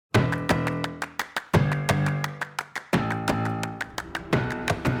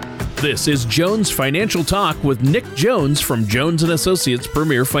This is Jones Financial Talk with Nick Jones from Jones & Associates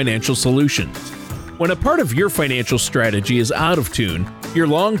Premier Financial Solutions. When a part of your financial strategy is out of tune, your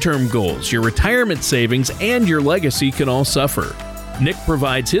long-term goals, your retirement savings, and your legacy can all suffer. Nick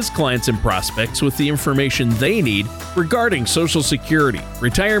provides his clients and prospects with the information they need regarding Social Security,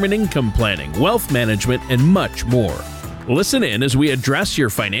 retirement income planning, wealth management, and much more. Listen in as we address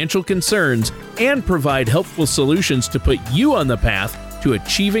your financial concerns and provide helpful solutions to put you on the path to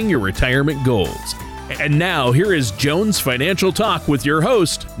achieving your retirement goals. And now, here is Jones Financial Talk with your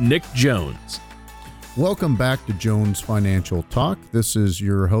host, Nick Jones. Welcome back to Jones Financial Talk. This is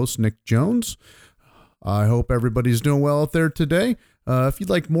your host, Nick Jones. I hope everybody's doing well out there today. If you'd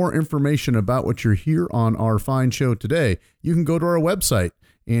like more information about what you're here on our fine show today, you can go to our website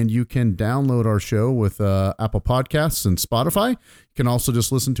and you can download our show with Apple Podcasts and Spotify. You can also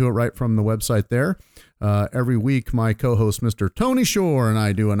just listen to it right from the website there. Every week, my co-host, Mr. Tony Shore, and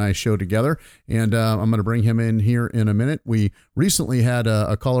I do a nice show together, and I'm going to bring him in here in a minute. We recently had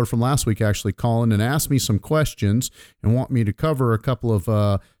a caller from last week actually call in and ask me some questions and want me to cover a couple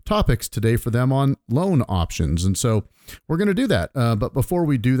of topics today for them on loan options, and so we're going to do that. But before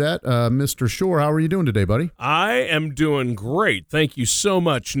we do that, Mr. Shore, how are you doing today, buddy? I am doing great. Thank you so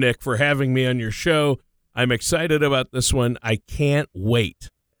much, Nick, for having me on your show. I'm excited about this one. I can't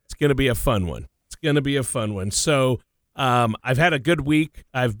wait. It's going to be a fun one. So I've had a good week.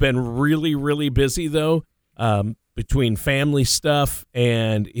 I've been really, really busy, though, between family stuff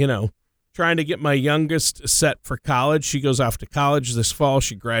and, trying to get my youngest set for college. She goes off to college this fall.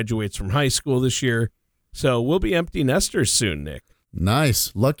 She graduates from high school this year. So we'll be empty nesters soon, Nick.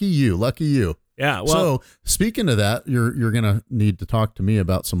 Nice. Lucky you. Yeah. Well, so speaking of that, you're going to need to talk to me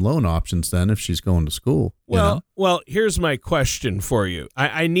about some loan options then if she's going to school. Well, here's my question for you.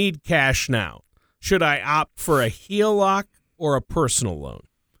 I need cash now. Should I opt for a HELOC or a personal loan?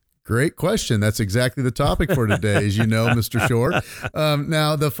 Great question. That's exactly the topic for today, as you know, Mr. Shore.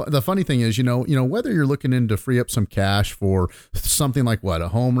 Now, the funny thing is, whether you're looking in to free up some cash for something like a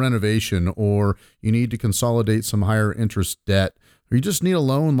home renovation, or you need to consolidate some higher interest debt, or you just need a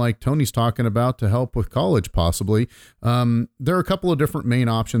loan like Tony's talking about to help with college possibly, there are a couple of different main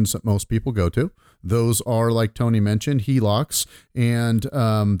options that most people go to. Those are, like Tony mentioned, HELOCs, and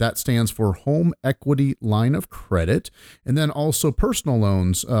that stands for Home Equity Line of Credit. And then also personal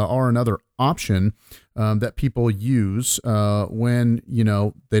loans are another option that people use when,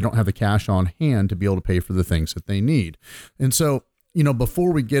 they don't have the cash on hand to be able to pay for the things that they need. And so,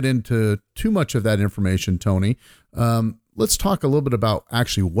 before we get into too much of that information, Tony, let's talk a little bit about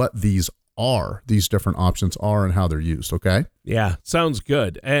actually what these different options are and how they're used. Okay. Yeah. Sounds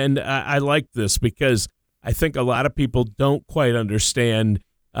good. And I like this because I think a lot of people don't quite understand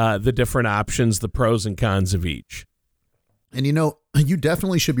the different options, the pros and cons of each. And, you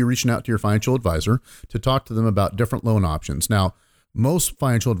definitely should be reaching out to your financial advisor to talk to them about different loan options. Now, most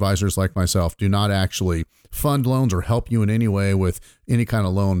financial advisors like myself do not actually fund loans or help you in any way with any kind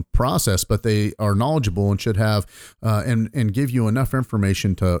of loan process, but they are knowledgeable and should have and give you enough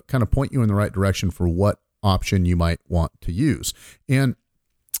information to kind of point you in the right direction for what option you might want to use. And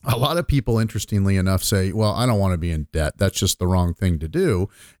a lot of people, interestingly enough, say, well, I don't want to be in debt. That's just the wrong thing to do.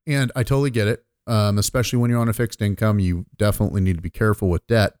 And I totally get it. Especially when you're on a fixed income, you definitely need to be careful with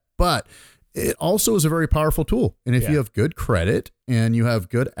debt, but it also is a very powerful tool. And if you have good credit and you have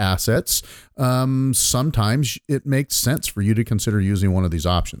good assets, sometimes it makes sense for you to consider using one of these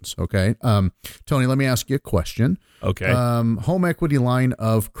options. Okay. Tony, let me ask you a question. Okay. Home equity line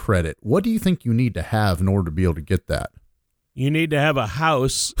of credit. What do you think you need to have in order to be able to get that? You need to have a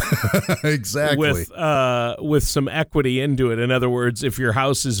house exactly with some equity into it. In other words, if your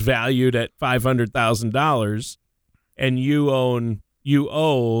house is valued at $500,000 and you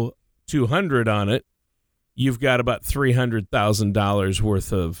owe $200 on it, you've got about $300,000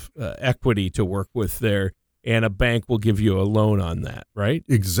 worth of equity to work with there, and a bank will give you a loan on that, right?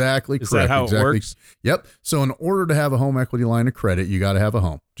 Exactly. Is correct. that how exactly. it works? Yep. So in order to have a home equity line of credit, you got to have a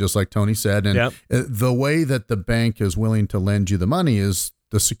home, just like Tony said. And the way that the bank is willing to lend you the money is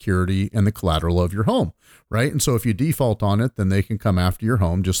the security and the collateral of your home, right? And so if you default on it, then they can come after your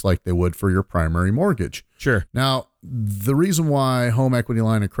home just like they would for your primary mortgage. Sure. Now, the reason why home equity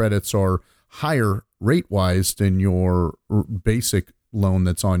line of credits are higher rate-wise than your basic loan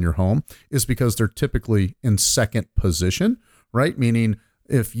that's on your home is because they're typically in second position, right? Meaning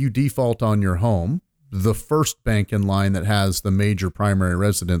if you default on your home, the first bank in line that has the major primary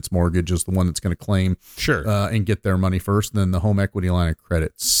residence mortgage is the one that's going to claim and get their money first. And then the home equity line of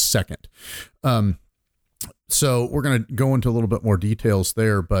credit second. So we're going to go into a little bit more details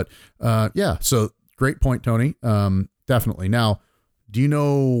there, but so great point, Tony. Definitely. Now, Do you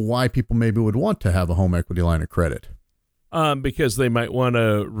know why people maybe would want to have a home equity line of credit? Because they might want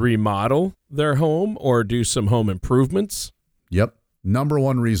to remodel their home or do some home improvements. Yep. Number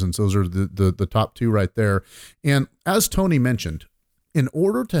one reasons. Those are the top two right there. And as Tony mentioned, in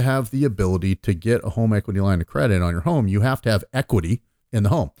order to have the ability to get a home equity line of credit on your home, you have to have equity in the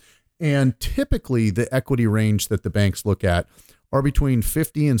home. And typically the equity range that the banks look at are between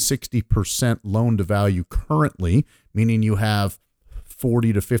 50 and 60% loan to value currently, meaning you have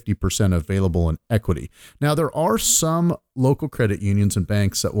 40 to 50% available in equity. Now, there are some local credit unions and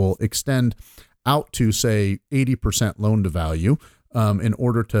banks that will extend out to, say, 80% loan to value in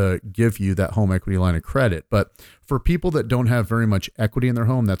order to give you that home equity line of credit. But for people that don't have very much equity in their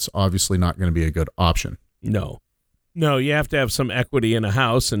home, that's obviously not going to be a good option. No, you have to have some equity in a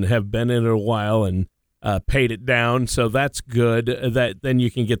house and have been in it a while and paid it down. So that's good. That then you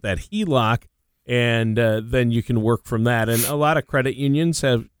can get that HELOC, and then you can work from that. And a lot of credit unions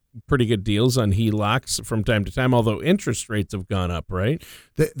have pretty good deals on HELOCs from time to time, although interest rates have gone up, right?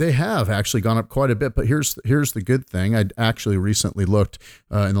 They have actually gone up quite a bit, but here's the good thing. I actually recently looked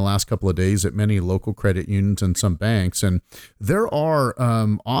in the last couple of days at many local credit unions and some banks, and there are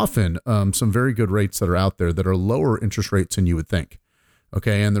often some very good rates that are out there that are lower interest rates than you would think.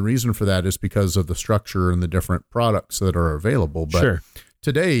 Okay, and the reason for that is because of the structure and the different products that are available. But sure.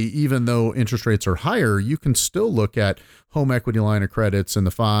 Today, even though interest rates are higher, you can still look at home equity line of credits in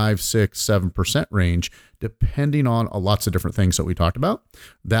the 5, 6, 7% range, depending on lots of different things that we talked about.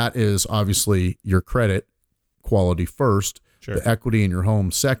 That is obviously your credit quality first, sure, the equity in your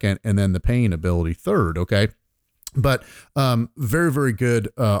home second, and then the paying ability third. Okay. But very, very good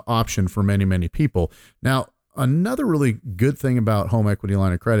option for many, many people. Now, another really good thing about home equity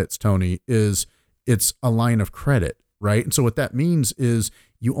line of credits, Tony, is it's a line of credit. Right. And so what that means is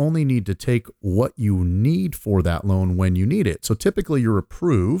you only need to take what you need for that loan when you need it. So typically you're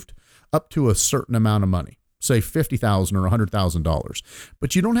approved up to a certain amount of money, say $50,000 or $100,000,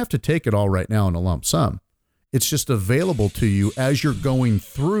 but you don't have to take it all right now in a lump sum. It's just available to you as you're going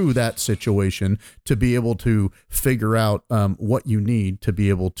through that situation to be able to figure out what you need to be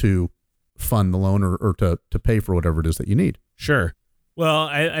able to fund the loan or to pay for whatever it is that you need. Sure. Well,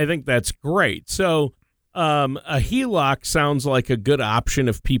 I think that's great. So a HELOC sounds like a good option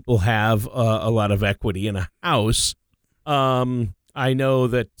if people have a lot of equity in a house. I know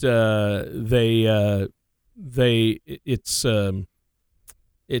that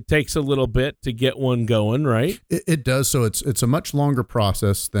it takes a little bit to get one going, right? It does. So it's a much longer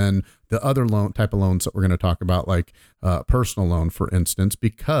process than the other type of loans that we're going to talk about, like personal loan, for instance,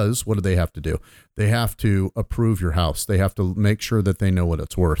 because what do they have to do? They have to approve your house. They have to make sure that they know what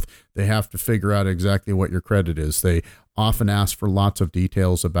it's worth. They have to figure out exactly what your credit is. They often ask for lots of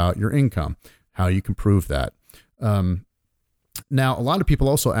details about your income, how you can prove that. Now, a lot of people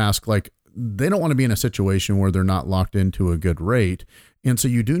also ask, like, they don't want to be in a situation where they're not locked into a good rate. And so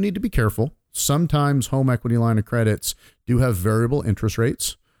you do need to be careful. Sometimes home equity line of credits do have variable interest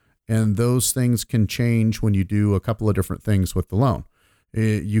rates, and those things can change when you do a couple of different things with the loan.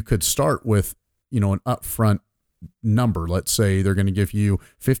 You could start with, an upfront number. Let's say they're going to give you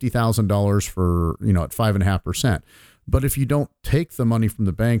 $50,000 for, at 5.5%. But if you don't take the money from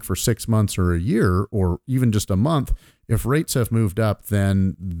the bank for 6 months or a year, or even just a month, if rates have moved up,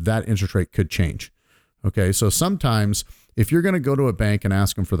 then that interest rate could change. Okay. So sometimes if you're going to go to a bank and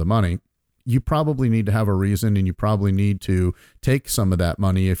ask them for the money, you probably need to have a reason, and you probably need to take some of that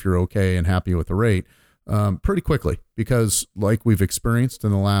money if you're okay and happy with the rate pretty quickly, because like we've experienced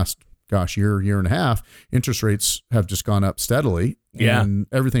in the last, year and a half, interest rates have just gone up steadily, and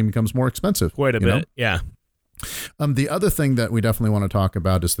everything becomes more expensive. Quite a bit. Yeah. The other thing that we definitely want to talk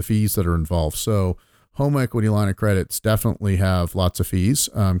about is the fees that are involved. So home equity line of credits definitely have lots of fees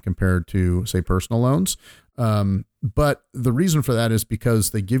compared to, say, personal loans. But the reason for that is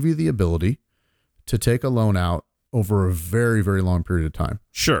because they give you the ability to take a loan out over a very, very long period of time.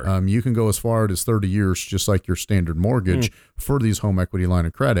 Sure. You can go as far as 30 years, just like your standard mortgage for these home equity line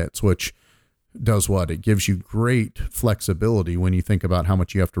of credits, which does what? It gives you great flexibility when you think about how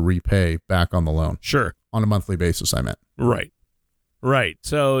much you have to repay back on the loan. Sure. On a monthly basis, I meant. Right.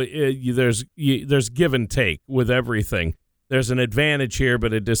 So there's give and take with everything. There's an advantage here,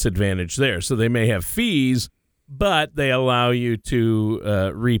 but a disadvantage there. So they may have fees, but they allow you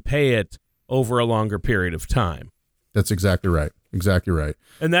to repay it over a longer period of time. That's exactly right. Exactly right.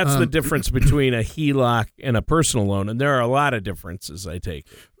 And that's the difference between a HELOC and a personal loan. And there are a lot of differences, I take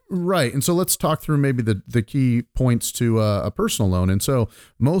it. Right. And so let's talk through maybe the key points to a personal loan. And so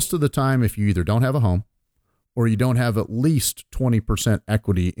most of the time, if you either don't have a home or you don't have at least 20%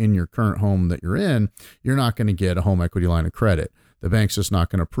 equity in your current home that you're in, you're not going to get a home equity line of credit. the bank's just not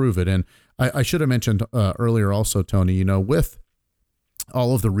going to approve it. And I should have mentioned earlier also, Tony, with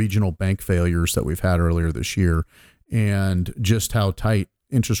all of the regional bank failures that we've had earlier this year and just how tight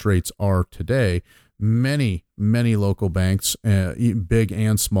interest rates are today, many local banks, big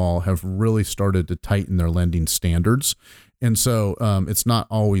and small, have really started to tighten their lending standards. And so it's not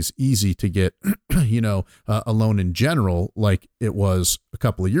always easy to get, a loan in general, like it was a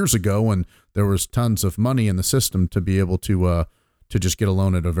couple of years ago when there was tons of money in the system to be able to just get a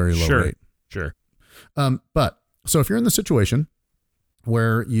loan at a very low rate. Sure. But so if you're in the situation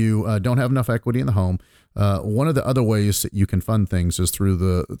where you don't have enough equity in the home, one of the other ways that you can fund things is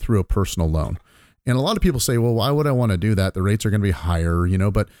through a personal loan. And a lot of people say, well, why would I want to do that? The rates are going to be higher,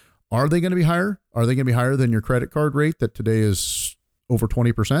 but are they going to be higher? Are they going to be higher than your credit card rate that today is over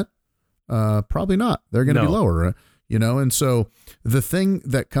 20%? Probably not. They're going to be lower, And so the thing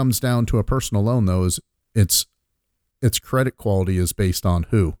that comes down to a personal loan, though, is its credit quality is based on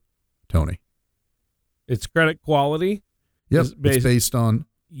who, Tony? Its credit quality? Yep, it's based on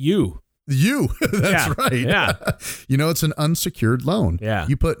you. That's right. Yeah. It's an unsecured loan. Yeah.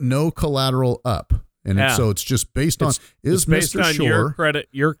 You put no collateral up. And so it's just based on it's based Mr. on Shore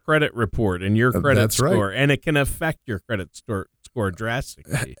your credit report and your credit that's score, right. and it can affect your credit score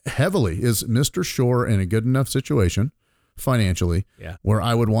drastically. Heavily. Is Mr. Shore in a good enough situation financially where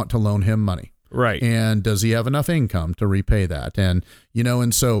I would want to loan him money? Right. And does he have enough income to repay that? And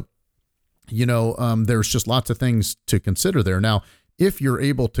there's just lots of things to consider there. Now, if you're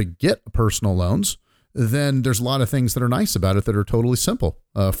able to get personal loans, then there's a lot of things that are nice about it that are totally simple.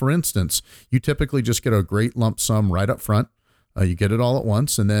 For instance, you typically just get a great lump sum right up front. You get it all at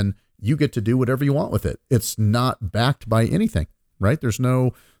once, and then you get to do whatever you want with it. It's not backed by anything, right? There's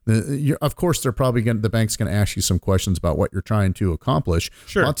of course, the bank's going to ask you some questions about what you're trying to accomplish.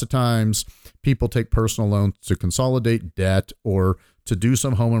 Sure. Lots of times people take personal loans to consolidate debt or to do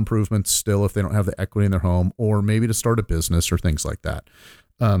some home improvements still if they don't have the equity in their home, or maybe to start a business or things like that.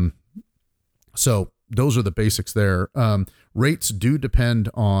 So those are the basics there. Rates do depend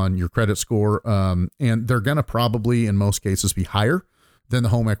on your credit score, and they're going to probably, in most cases, be higher than the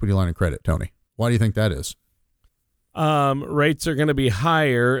home equity line of credit, Tony. Why do you think that is? Rates are going to be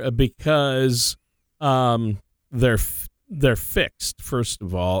higher because they're fixed, first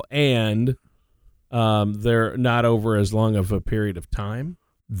of all, and they're not over as long of a period of time.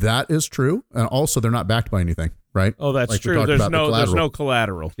 That is true. And also, they're not backed by anything, right? Oh, that's true. There's no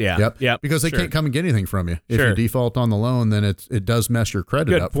collateral. Yeah. Yep. Because they can't come and get anything from you. If you default on the loan, then it does mess your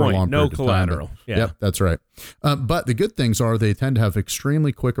credit up for a long period of time. No collateral. Yep, that's right. But the good things are they tend to have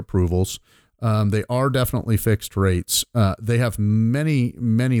extremely quick approvals. They are definitely fixed rates. They have many,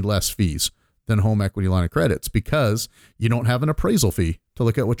 many less fees than home equity line of credits because you don't have an appraisal fee to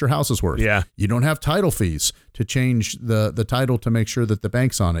look at what your house is worth. Yeah. You don't have title fees to change the title to make sure that the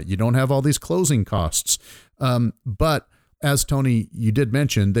bank's on it. You don't have all these closing costs. But as Tony, you did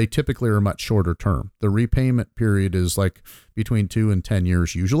mention, they typically are much shorter term. The repayment period is like between 2 and 10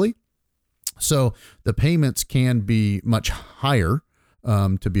 years usually. So the payments can be much higher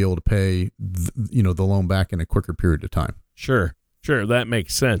to be able to pay the loan back in a quicker period of time. Sure. That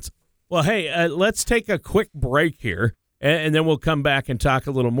makes sense. Well, hey, let's take a quick break here, and then we'll come back and talk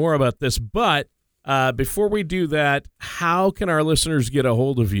a little more about this. But before we do that, how can our listeners get a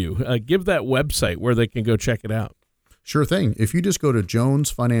hold of you? Give that website where they can go check it out. Sure thing. If you just go to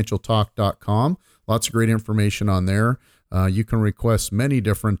jonesfinancialtalk.com, lots of great information on there. You can request many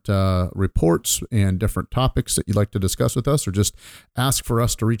different reports and different topics that you'd like to discuss with us, or just ask for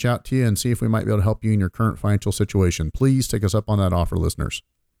us to reach out to you and see if we might be able to help you in your current financial situation. Please take us up on that offer, listeners.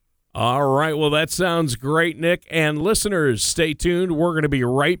 All right. Well, that sounds great, Nick. And listeners, stay tuned. We're going to be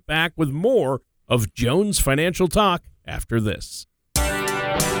right back with more of Jones Financial Talk after this.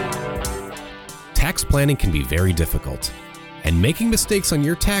 Tax planning can be very difficult, and making mistakes on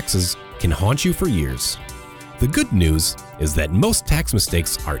your taxes can haunt you for years. The good news is that most tax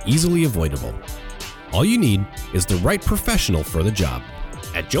mistakes are easily avoidable. All you need is the right professional for the job.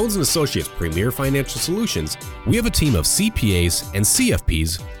 At Jones & Associates Premier Financial Solutions, we have a team of CPAs and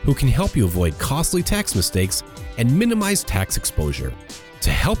CFPs who can help you avoid costly tax mistakes and minimize tax exposure. To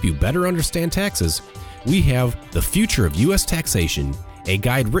help you better understand taxes, we have The Future of U.S. Taxation, a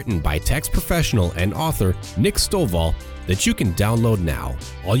guide written by tax professional and author Nick Stovall that you can download now.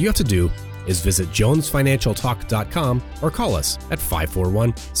 All you have to do is visit jonesfinancialtalk.com or call us at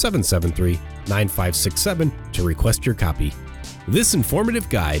 541-773-9567 to request your copy. This informative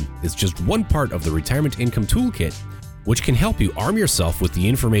guide is just one part of the Retirement Income Toolkit, which can help you arm yourself with the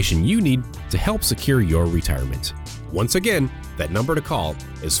information you need to help secure your retirement. Once again, that number to call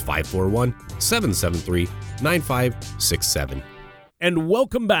is 541-773-9567. and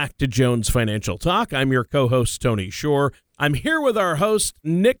welcome back to Jones Financial Talk. I'm your co-host, Tony Shore. I'm here with our host,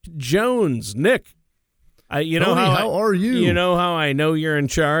 Nick Jones. Nick, Tony, how are you? You know how I know you're in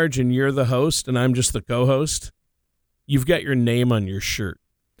charge and you're the host and I'm just the co-host? You've got your name on your shirt.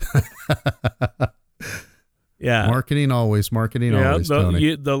 Yeah. Marketing always, Tony.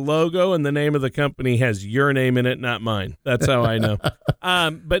 The logo and the name of the company has your name in it, not mine. That's how I know.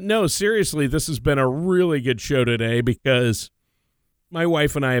 But no, seriously, this has been a really good show today because my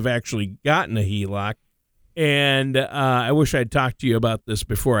wife and I have actually gotten a HELOC, and I wish I'd talked to you about this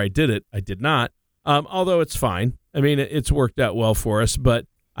before I did it. I did not, although it's fine. I mean, it's worked out well for us, but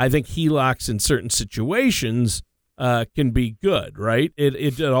I think HELOCs in certain situations can be good, right?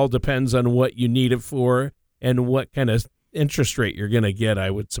 It all depends on what you need it for and what kind of interest rate you're going to get, I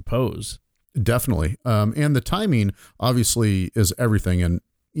would suppose. Definitely. And the timing obviously is everything. And,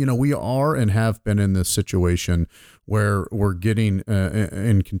 we are and have been in this situation where we're getting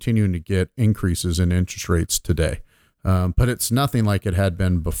and continuing to get increases in interest rates today. But it's nothing like it had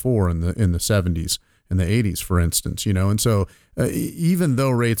been before in the 70s and the 80s, for instance, And so even though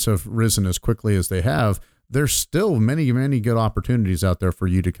rates have risen as quickly as they have, there's still many, many good opportunities out there for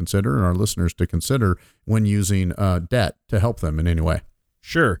you to consider and our listeners to consider when using debt to help them in any way.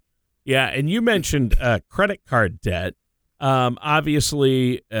 Sure. Yeah. And you mentioned credit card debt.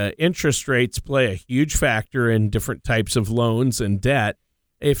 Obviously, interest rates play a huge factor in different types of loans and debt.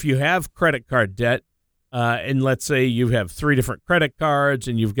 If you have credit card debt, and let's say you have 3 different credit cards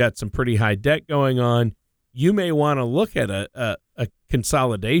and you've got some pretty high debt going on, you may want to look at a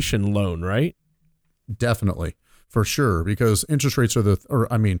consolidation loan, right? Definitely, for sure, because interest rates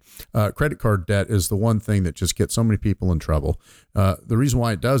are credit card debt is the one thing that just gets so many people in trouble. The reason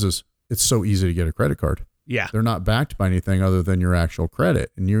why it does is it's so easy to get a credit card. Yeah. They're not backed by anything other than your actual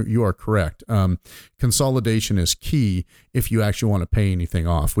credit. And you are correct. Consolidation is key if you actually want to pay anything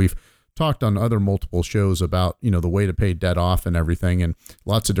off. We've talked on other multiple shows about, the way to pay debt off and everything and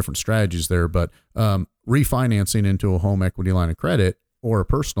lots of different strategies there. But refinancing into a home equity line of credit or a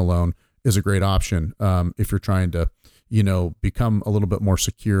personal loan is a great option if you're trying to, become a little bit more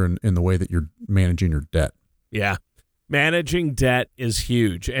secure in the way that you're managing your debt. Yeah. Managing debt is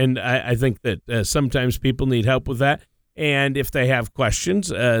huge. And I think that sometimes people need help with that. And if they have questions,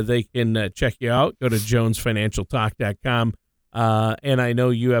 they can check you out. Go to jonesfinancialtalk.com. And I know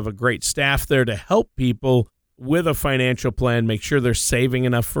you have a great staff there to help people with a financial plan, make sure they're saving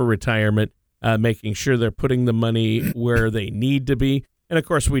enough for retirement, making sure they're putting the money where they need to be. And, of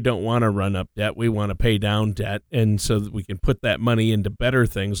course, we don't want to run up debt. We want to pay down debt, and so that we can put that money into better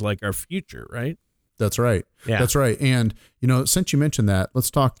things like our future, right? That's right. Yeah. That's right. And, since you mentioned that, let's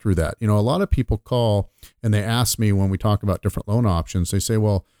talk through that. A lot of people call and they ask me when we talk about different loan options, they say,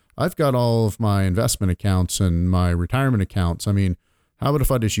 well, I've got all of my investment accounts and my retirement accounts. I mean, how about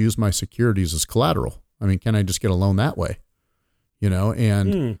if I just use my securities as collateral? I mean, can I just get a loan that way?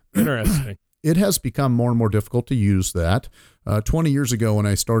 And interesting. It has become more and more difficult to use that. 20 years ago, when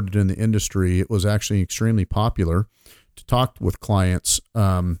I started in the industry, it was actually extremely popular to talk with clients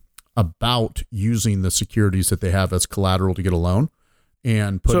about using the securities that they have as collateral to get a loan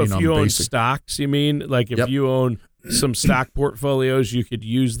and putting on So basic. if you own stocks, you mean? Like if you own some stock portfolios, you could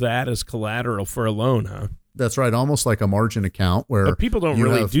use that as collateral for a loan, huh? That's right. Almost like a margin account where. But people don't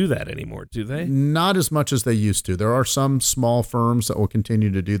really do that anymore, do they? Not as much as they used to. There are some small firms that will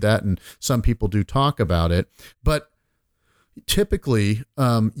continue to do that, and some people do talk about it. But typically,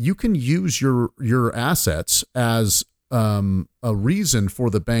 you can use your assets as a reason for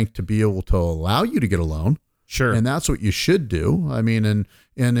the bank to be able to allow you to get a loan. Sure. And that's what you should do. I mean,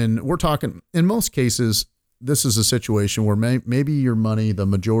 and we're talking, in most cases, this is a situation where maybe your money, the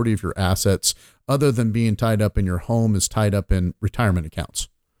majority of your assets, other than being tied up in your home, is tied up in retirement accounts.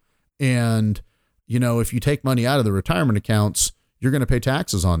 And, if you take money out of the retirement accounts, you're going to pay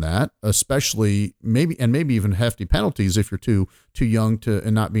taxes on that, especially maybe even hefty penalties if you're too young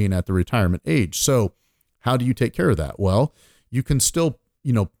and not being at the retirement age. So how do you take care of that? Well, you can still,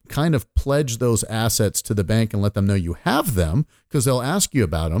 kind of pledge those assets to the bank and let them know you have them, because they'll ask you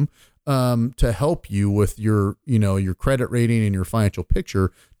about them. To help you with your credit rating and your financial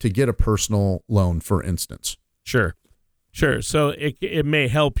picture to get a personal loan, for instance. Sure. So it may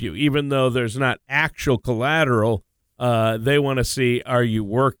help you, even though there's not actual collateral. They want to see, are you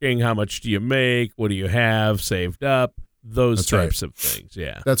working? How much do you make? What do you have saved up? Those types of things.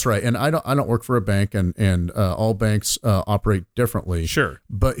 Yeah, that's right. And I don't work for a bank, and all banks operate differently. Sure.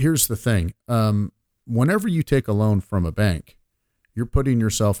 But here's the thing. Whenever you take a loan from a bank, you're putting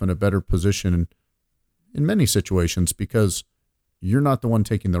yourself in a better position in many situations, because you're not the one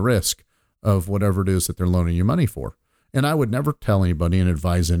taking the risk of whatever it is that they're loaning you money for. And I would never tell anybody and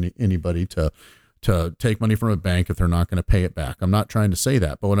advise anybody to take money from a bank if they're not going to pay it back. I'm not trying to say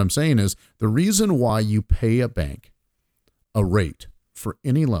that. But what I'm saying is the reason why you pay a bank a rate for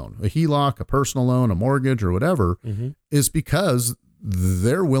any loan, a HELOC, a personal loan, a mortgage, or whatever, is because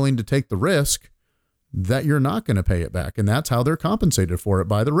they're willing to take the risk that you're not going to pay it back. And that's how they're compensated for it,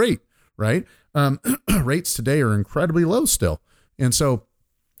 by the rate, right? Rates today are incredibly low still. And so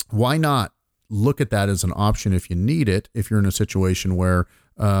why not look at that as an option if you need it, if you're in a situation where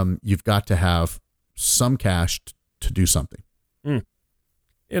you've got to have some cash to do something.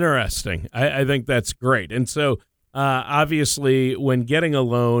 Interesting. I think that's great. And so obviously when getting a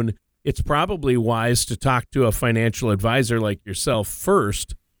loan, it's probably wise to talk to a financial advisor like yourself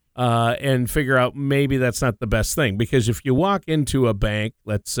first and figure out maybe that's not the best thing. Because if you walk into a bank,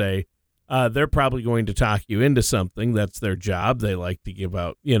 let's say, they're probably going to talk you into something. That's their job. They like to give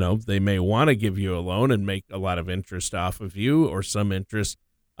out, they may want to give you a loan and make a lot of interest off of you or some interest.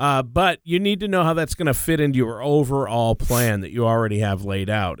 But you need to know how that's going to fit into your overall plan that you already have laid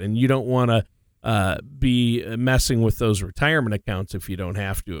out. And you don't want to be messing with those retirement accounts if you don't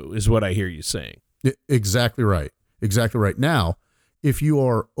have to, is what I hear you saying. Exactly right. Exactly right. Now, if you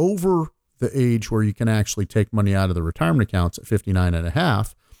are over the age where you can actually take money out of the retirement accounts at 59 and a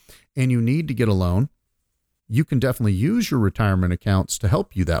half, and you need to get a loan, you can definitely use your retirement accounts to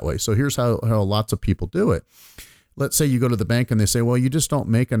help you that way. So here's how lots of people do it. Let's say you go to the bank and they say, well, you just don't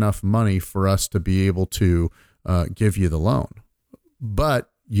make enough money for us to be able to give you the loan,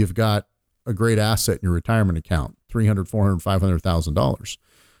 but you've got a great asset in your retirement account, $300,000, $400,000, $500,000.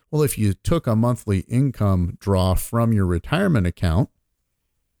 Well, if you took a monthly income draw from your retirement account,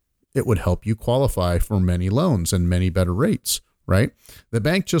 it would help you qualify for many loans and many better rates, right? The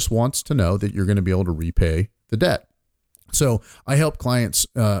bank just wants to know that you're going to be able to repay the debt. So I help clients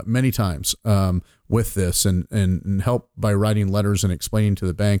many times with this and help by writing letters and explaining to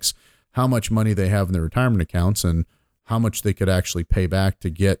the banks how much money they have in their retirement accounts and how much they could actually pay back to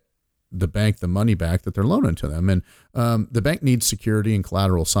get the bank the money back that they're loaning to them. And the bank needs security and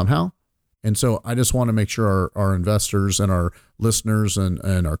collateral somehow. And so I just want to make sure our investors and our listeners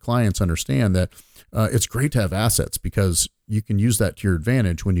and our clients understand that it's great to have assets because you can use that to your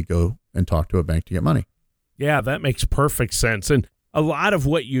advantage when you go and talk to a bank to get money. Yeah, that makes perfect sense. And a lot of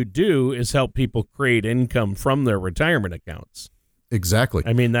what you do is help people create income from their retirement accounts. Exactly.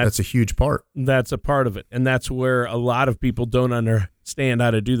 I mean, that's a huge part. That's a part of it. And that's where a lot of people don't understand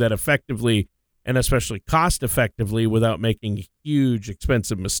how to do that effectively and especially cost effectively without making huge,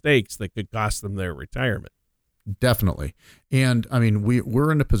 expensive mistakes that could cost them their retirement. Definitely. And I mean,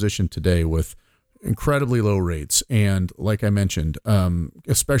 we're in a position today with incredibly low rates. And like I mentioned,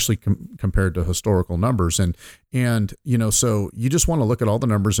 especially compared to historical numbers. And, so you just want to look at all the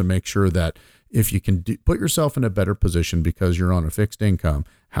numbers and make sure that if you can put yourself in a better position because you're on a fixed income,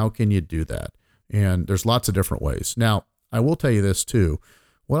 how can you do that? And there's lots of different ways. Now, I will tell you this too.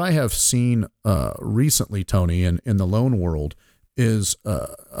 What I have seen recently, Tony, in the loan world is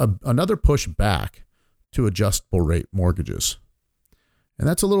another push back to adjustable rate mortgages. And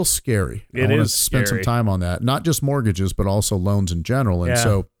that's a little scary. I want to spend some time on that, not just mortgages, but also loans in general. And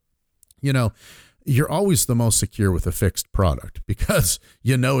so, you're always the most secure with a fixed product because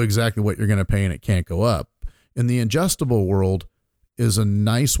you know exactly what you're going to pay and it can't go up. In the adjustable world is a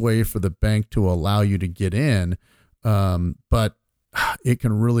nice way for the bank to allow you to get in, but it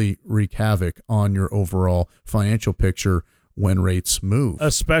can really wreak havoc on your overall financial picture when rates move.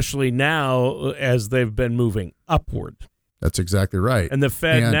 Especially now as they've been moving upward. That's exactly right. And the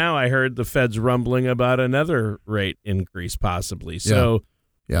Fed now, I heard the Fed's rumbling about another rate increase possibly. So,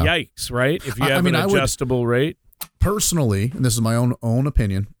 yikes, right? If you have an adjustable rate. Personally, and this is my own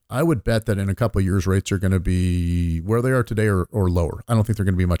opinion, I would bet that in a couple of years rates are going to be where they are today or lower. I don't think they're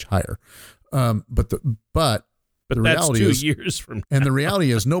going to be much higher. But the reality is 2 years from now. And the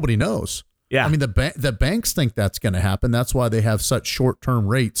reality is nobody knows. Yeah. I mean, the banks think that's going to happen. That's why they have such short-term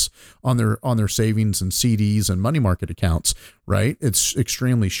rates on their savings and CDs and money market accounts, right? It's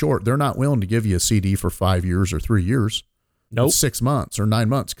extremely short. They're not willing to give you a CD for 5 years or 3 years. Nope. 6 months or 9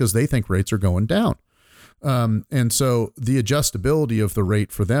 months because they think rates are going down. And so the adjustability of the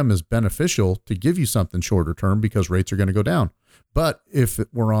rate for them is beneficial to give you something shorter term because rates are going to go down. But if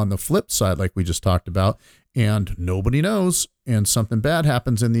we're on the flip side, like we just talked about, and nobody knows, and something bad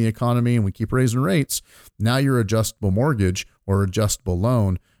happens in the economy and we keep raising rates, now your adjustable mortgage or adjustable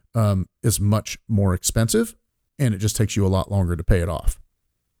loan is much more expensive, and it just takes you a lot longer to pay it off.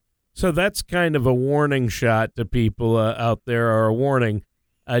 So that's kind of a warning shot to people out there, or a warning.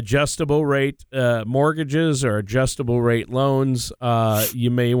 Adjustable rate mortgages or adjustable rate loans, you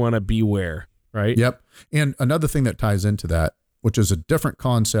may want to beware. right? Yep. And another thing that ties into that, which is a different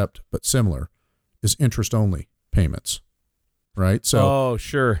concept but similar, is interest-only payments, right? So,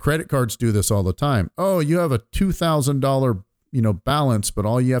 sure. Credit cards do this all the time. Oh, you have a $2,000, balance, but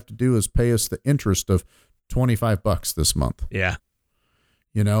all you have to do is pay us the interest of $25 this month. Yeah.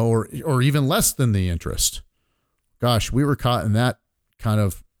 Or even less than the interest. Gosh, we were caught in that kind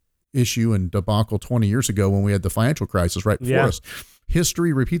of issue and debacle 20 years ago when we had the financial crisis right before us.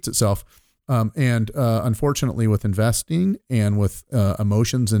 History repeats itself. And unfortunately, with investing and with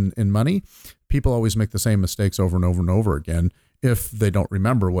emotions and money, people always make the same mistakes over and over and over again if they don't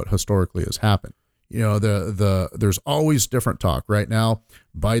remember what historically has happened. There's always different talk. Right now,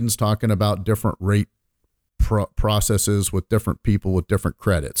 Biden's talking about different rate processes with different people with different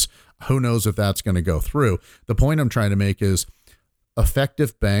credits. Who knows if that's going to go through? The point I'm trying to make is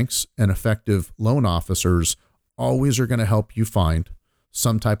effective banks and effective loan officers always are going to help you find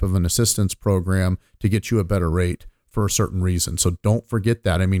some type of an assistance program to get you a better rate for a certain reason. So don't forget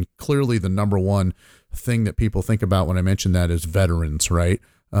that. I mean, clearly the number one thing that people think about when I mention that is veterans, right?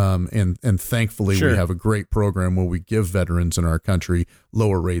 And thankfully we have a great program where we give veterans in our country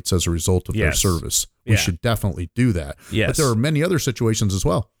lower rates as a result of their service. We should definitely do that. Yes. But there are many other situations as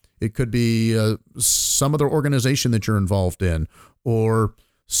well. It could be some other organization that you're involved in, or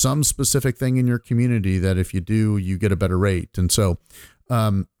some specific thing in your community that if you do, you get a better rate. And so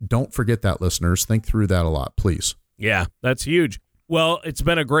don't forget that, listeners. Think through that a lot, please. Yeah, that's huge. Well, it's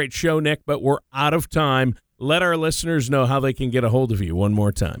been a great show, Nick, but we're out of time. Let our listeners know how they can get a hold of you one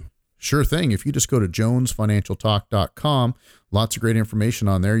more time. Sure thing. If you just go to jonesfinancialtalk.com, lots of great information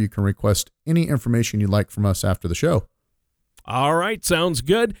on there. You can request any information you'd like from us after the show. All right, sounds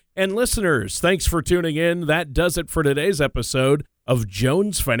good. And listeners, thanks for tuning in. That does it for today's episode of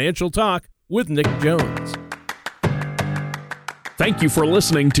Jones Financial Talk with Nick Jones. Thank you for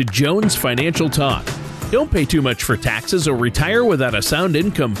listening to Jones Financial Talk. Don't pay too much for taxes or retire without a sound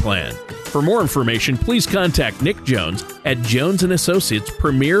income plan. For more information, please contact Nick Jones at Jones & Associates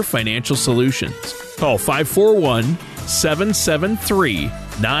Premier Financial Solutions. Call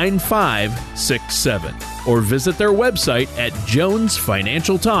 541-773-9567 or visit their website at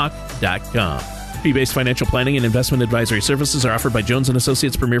jonesfinancialtalk.com. Fee-based financial planning and investment advisory services are offered by Jones &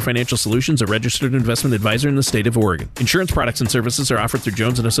 Associates Premier Financial Solutions, a registered investment advisor in the state of Oregon. Insurance products and services are offered through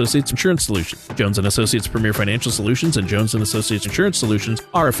Jones & Associates Insurance Solutions. Jones & Associates Premier Financial Solutions and Jones & Associates Insurance Solutions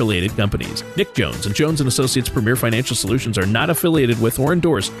are affiliated companies. Nick Jones and Jones & Associates Premier Financial Solutions are not affiliated with or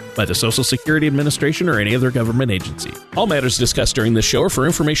endorsed by the Social Security Administration or any other government agency. All matters discussed during this show are for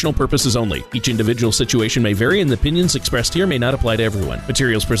informational purposes only. Each individual situation may vary and the opinions expressed here may not apply to everyone.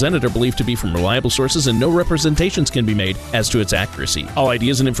 Materials presented are believed to be from reliable sources and no representations can be made as to its accuracy. All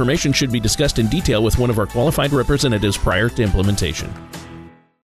ideas and information should be discussed in detail with one of our qualified representatives prior to implementation.